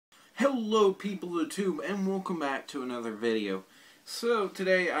Hello people of the tube and welcome back to another video. So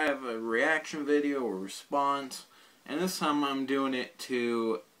today I have a reaction video or response, and this time I'm doing it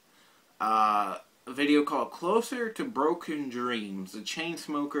to a video called Closer to Broken Dreams, the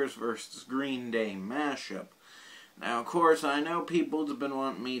Chainsmokers vs. Green Day mashup. Now of course I know people have been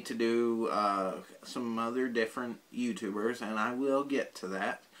wanting me to do some other different YouTubers, and I will get to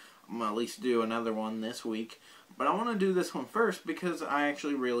that. I'm going to at least do another one this week. But I want to do this one first because I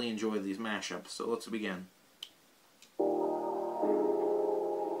actually really enjoy these mashups. So let's begin.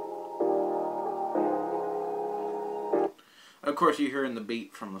 Of course, you're hearing the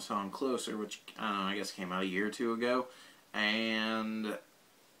beat from the song Closer, which I guess came out a year or two ago. And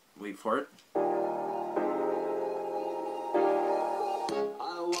wait for it.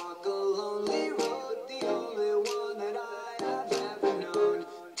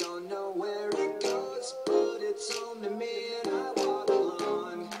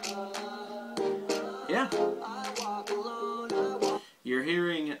 Yeah. You're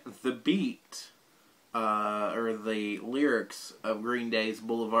hearing the beat, or the lyrics of Green Day's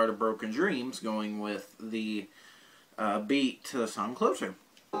Boulevard of Broken Dreams going with the beat to the song Closer.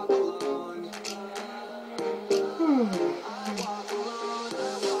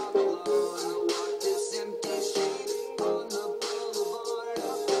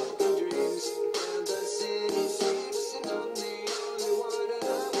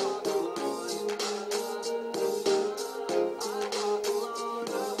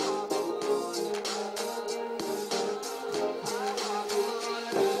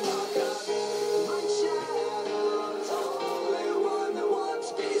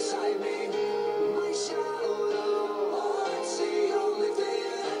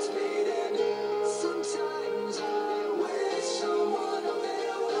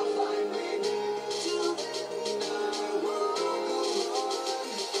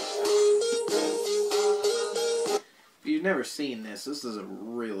 If you've never seen this is a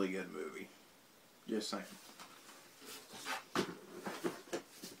really good movie. Just saying.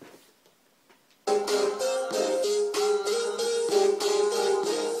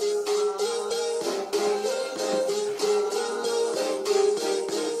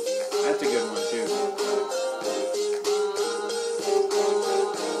 That's a good one too.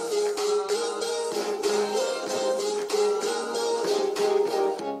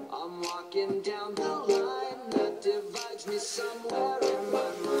 I'm walking down the line that divides me somewhere in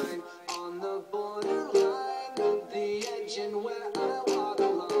my mind, on the borderline of the edge and where I walk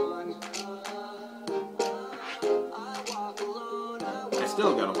alone. I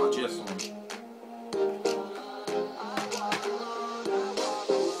still gotta watch this one.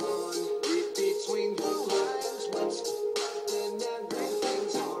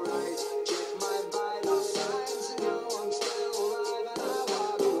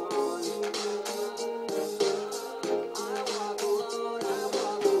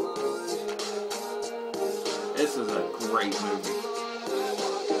 This is a great movie.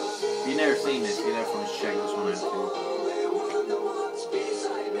 If you've never seen this, you definitely should check this one out too.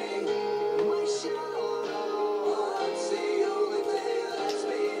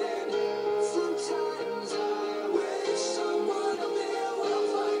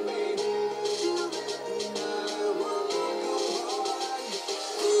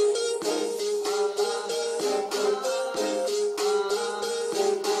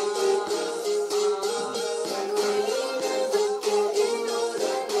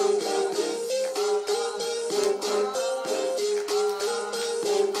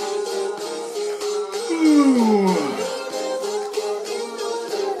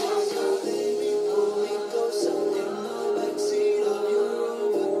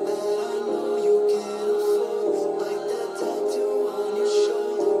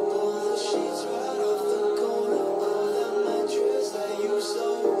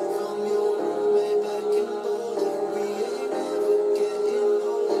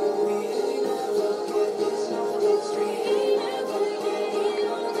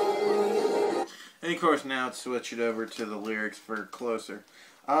 And of course now let's switch it over to the lyrics for Closer.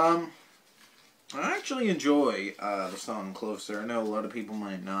 I actually enjoy the song Closer. I know a lot of people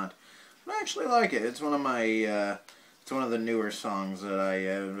might not, but I actually like it. It's one of my it's one of the newer songs that I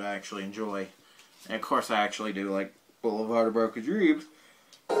actually enjoy. And of course I actually do like Boulevard of Broken Dreams.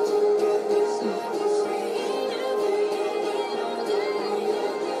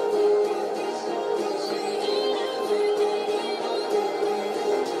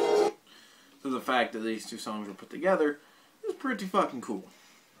 So the fact that these two songs were put together is pretty fucking cool.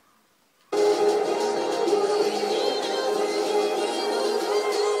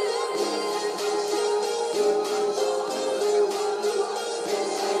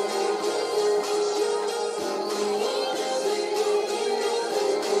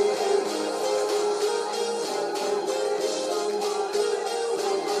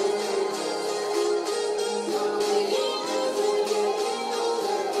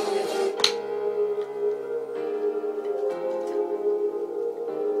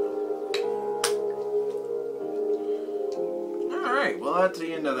 that's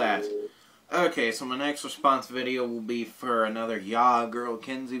the end of that. Okay, so my next response video will be for another Ya Girl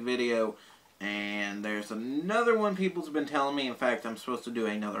Kinsey video. And there's another one people's been telling me. In fact, I'm supposed to do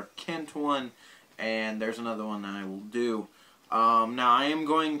another Kent one. And there's another one I will do. Now, I am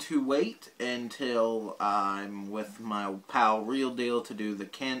going to wait until I'm with my pal Real Deal to do the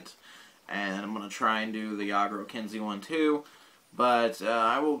Kent. And I'm going to try and do the Ya Girl Kinsey one too. But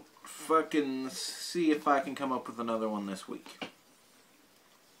I will fucking see if I can come up with another one this week.